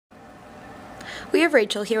We have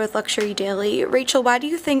Rachel here with Luxury Daily. Rachel, why do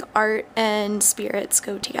you think art and spirits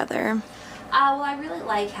go together? Well, I really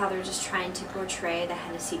like how they're just trying to portray the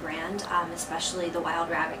Hennessy brand, especially the Wild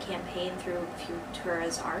Rabbit campaign through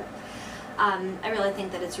Futura's art. I really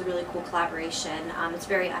think that it's a really cool collaboration. It's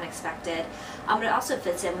very unexpected, but it also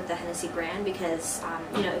fits in with the Hennessy brand because,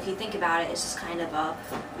 you know, if you think about it, it's just kind of a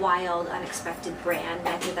wild, unexpected brand. And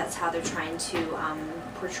I think that's how they're trying to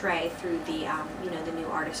portray through the, you know, the new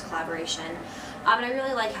artist collaboration. And I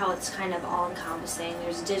really like how it's kind of all-encompassing.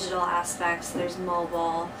 There's digital aspects, there's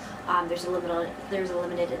mobile, there's a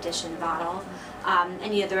limited edition bottle,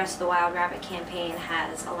 and you know, the rest of the Wild Rabbit campaign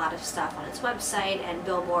has a lot of stuff on its website and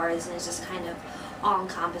billboards, and it's just kind of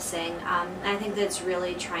all-encompassing. And I think that it's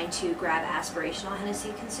really trying to grab aspirational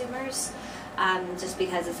Hennessy consumers, just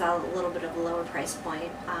because it's a little bit of a lower price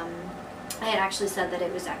point. I had actually said that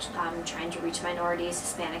it was actually trying to reach minorities,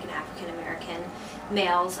 Hispanic and African American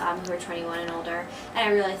males who are 21 and older, and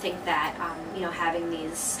I really think that you know, having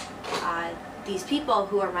these people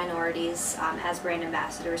who are minorities as brand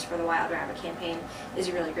ambassadors for the Wild Rabbit campaign is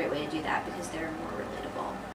a really great way to do that because they're more relatable.